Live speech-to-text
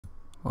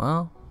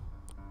Well,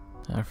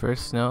 our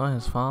first snow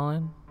has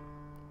fallen.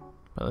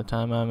 By the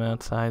time I'm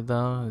outside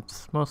though,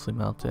 it's mostly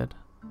melted.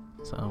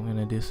 So I'm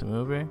gonna do some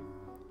Uber.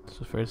 It's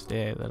the first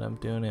day that I'm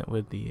doing it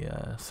with the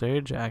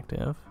Surge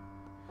active.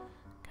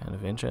 Kind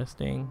of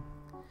interesting.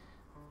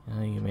 You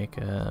know, you make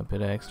a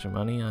bit of extra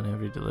money on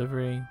every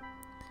delivery.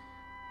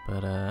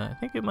 But I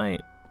think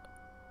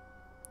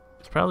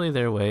it's probably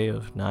their way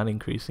of not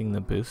increasing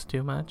the boost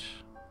too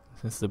much.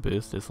 Since the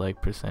boost is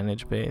like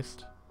percentage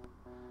based.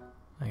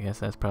 I guess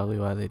that's probably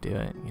why they do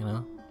it, you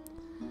know?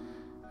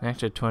 An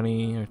extra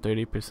 20 or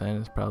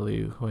 30% is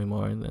probably way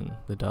more than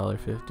the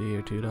 $1.50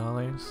 or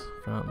 $2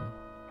 from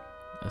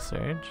a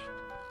Surge.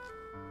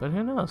 But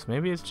who knows?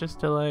 Maybe it's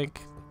just to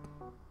like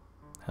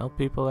help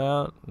people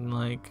out and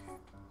like,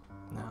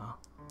 no,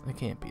 it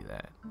can't be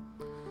that.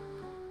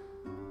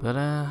 But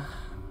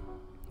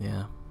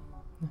yeah,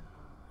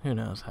 who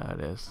knows how it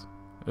is.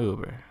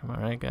 Uber, am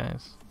I right,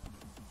 guys?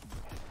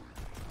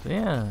 So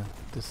yeah,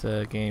 this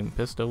game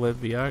Pistol Whip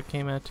VR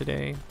came out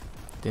today.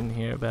 Didn't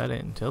hear about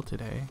it until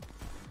today.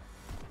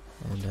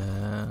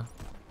 And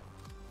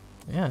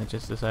yeah, I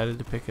just decided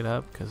to pick it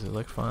up because it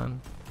looked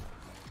fun.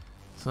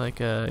 It's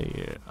like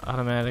you're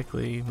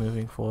automatically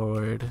moving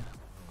forward,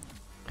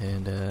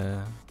 and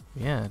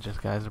yeah,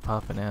 just guys are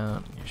popping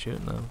out and you're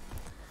shooting them.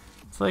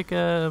 It's like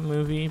a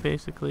movie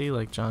basically,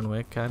 like John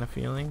Wick kind of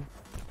feeling,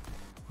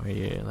 where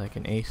you're like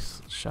an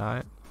ace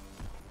shot,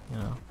 you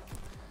know.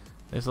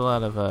 There's a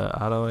lot of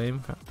auto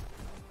aim,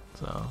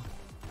 so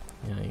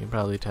you know, you can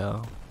probably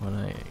tell when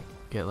I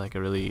get like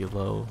a really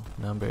low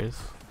numbers.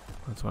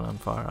 That's when I'm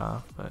far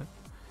off, but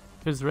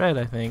if it's red,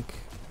 I think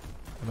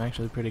I'm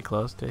actually pretty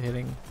close to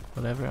hitting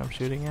whatever I'm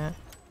shooting at.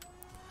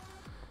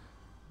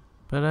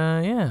 But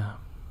yeah,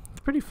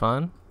 it's pretty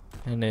fun,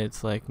 and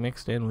it's like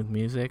mixed in with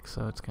music,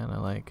 so it's kind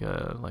of like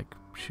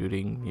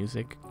shooting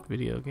music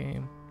video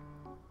game.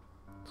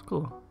 It's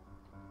cool.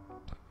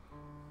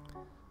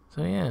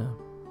 So yeah,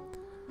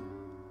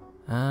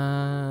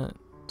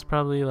 it's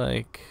probably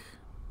like,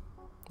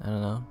 I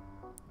don't know,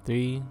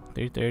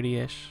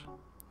 3:30ish.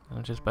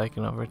 I'm just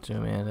biking over to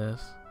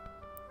Amanda's.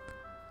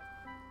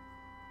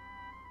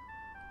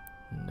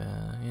 And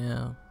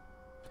yeah,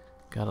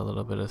 got a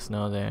little bit of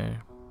snow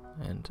there,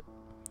 and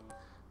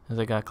as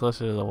I got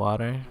closer to the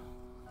water,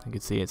 I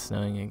could see it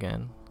snowing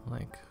again,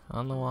 like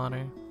on the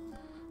water.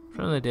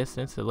 From the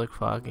distance it looked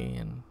foggy,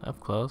 and up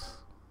close,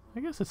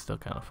 I guess it's still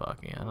kind of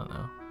foggy, I don't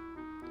know.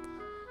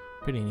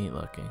 Pretty neat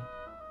looking.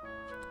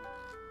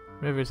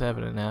 River's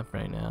having a nap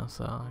right now,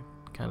 so I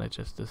kind of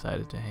just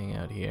decided to hang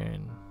out here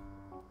and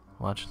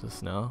watch the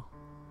snow.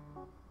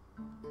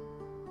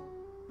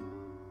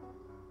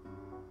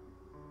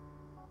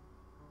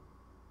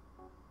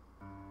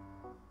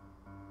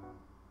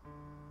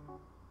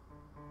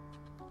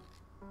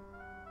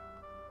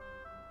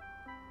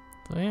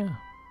 So yeah,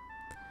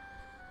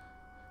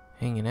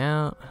 hanging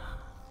out.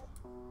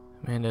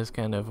 Amanda's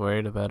kind of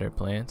worried about her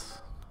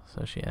plants,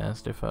 so she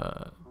asked if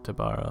to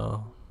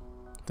borrow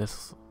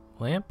this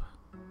lamp,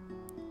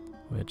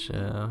 which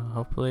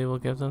hopefully will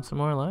give them some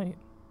more light.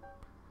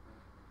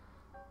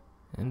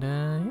 And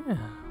yeah,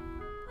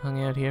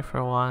 hung out here for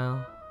a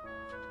while.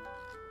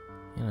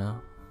 You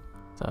know,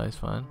 it's always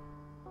fun.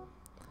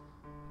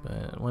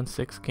 But once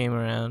 6 came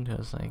around, it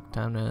was like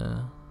time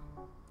to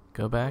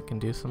go back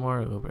and do some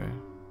more Uber.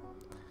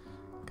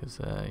 Cause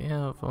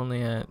yeah, I'm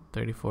only at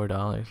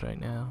 $34 right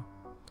now.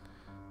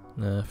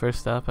 And the first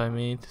stop I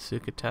made to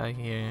Sukhothai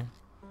here,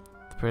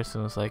 the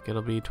person was like,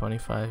 it'll be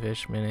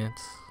 25-ish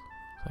minutes.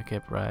 So I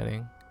kept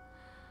riding.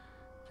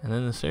 And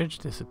then the surge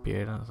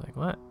disappeared. I was like,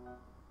 what?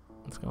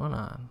 What's going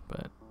on?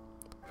 But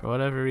for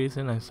whatever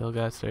reason, I still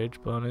got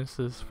surge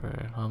bonuses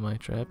for all my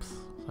trips.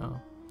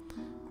 So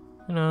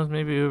who knows?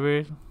 Maybe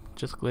Uber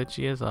just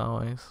glitchy as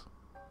always.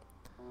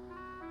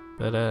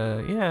 But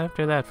yeah,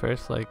 after that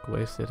first like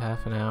wasted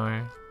half an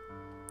hour,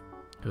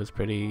 it was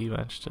pretty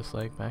much just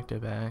like back to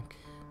back,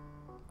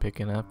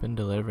 picking up and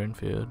delivering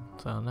food.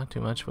 So not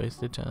too much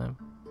wasted time.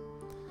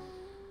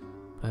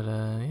 But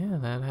yeah,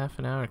 that half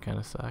an hour kind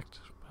of sucked.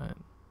 But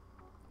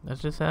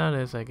that's just how it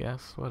is, I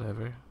guess.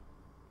 Whatever.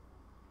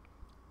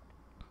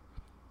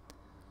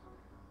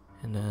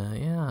 And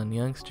yeah, on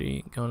Young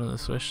Street, going to the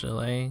Swiss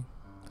Chalet.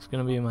 It's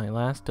gonna be my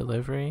last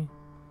delivery,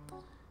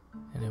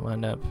 and it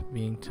wound up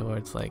being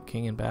towards like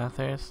King and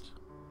Bathurst,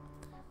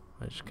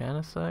 which kind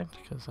of sucked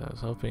because I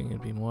was hoping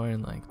it'd be more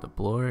in like the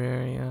Bloor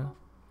area.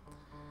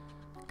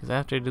 Because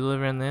after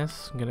delivering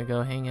this, I'm gonna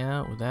go hang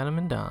out with Adam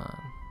and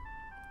Don.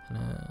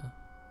 And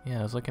yeah,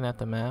 I was looking at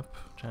the map,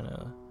 trying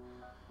to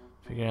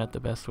figure out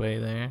the best way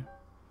there.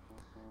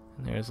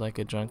 And there was like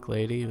a drunk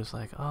lady who was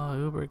like, "Oh,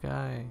 Uber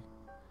guy,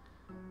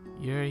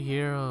 you're a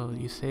hero.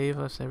 You save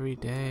us every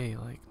day.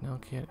 Like, no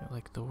kidding.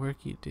 Like, the work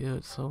you do,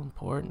 it's so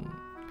important."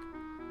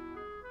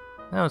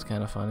 That was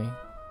kind of funny.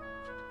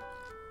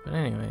 But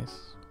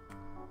anyways,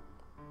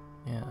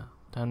 yeah,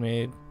 Don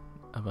made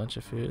a bunch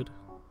of food,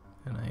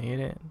 and I ate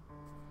it.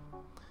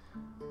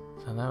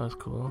 So that was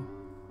cool.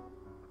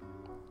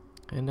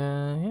 And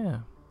yeah,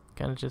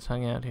 kind of just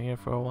hung out here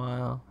for a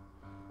while.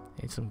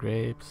 Ate some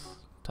grapes,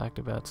 talked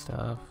about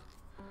stuff.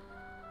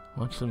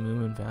 Watch the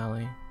Moomin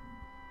Valley.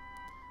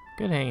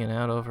 Good hanging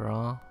out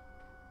overall.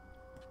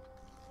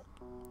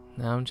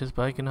 Now I'm just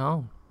biking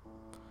home.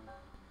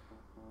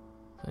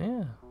 So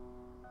yeah.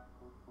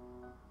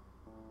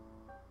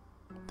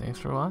 Thanks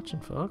for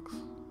watching, folks.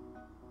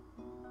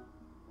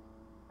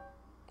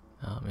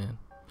 Oh man.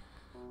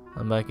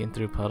 I'm biking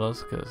through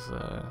puddles because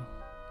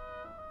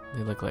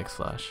they look like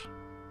slush.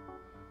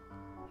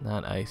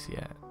 Not ice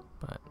yet,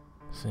 but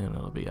soon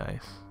it'll be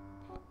ice.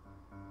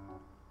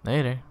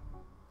 Later.